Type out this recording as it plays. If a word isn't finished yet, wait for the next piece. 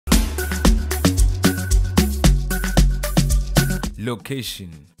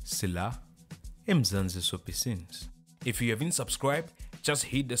Location Sila eMzansi Sopisins. If you haven't subscribed, just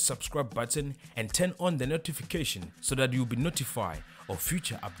hit the subscribe button and turn on the notification so that you'll be notified of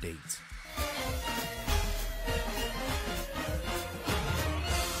future updates.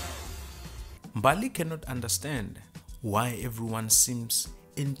 Mbali cannot understand why everyone seems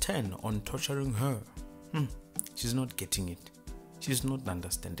intent on torturing her. She's not getting it. She's not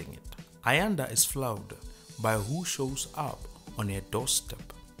understanding it. Ayanda is flawed by who shows up on her doorstep.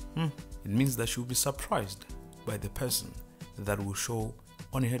 It means that she'll be surprised by the person that will show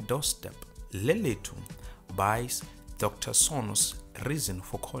on her doorstep. Leletu buys Dr. Sono's reason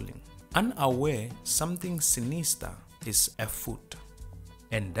for calling, unaware something sinister is afoot.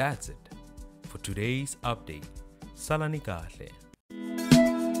 And that's it for today's update. Salani kahle.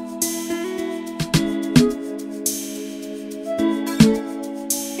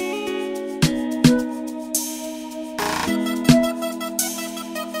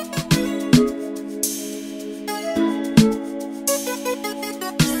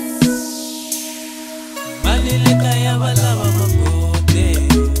 Malileka ya balaba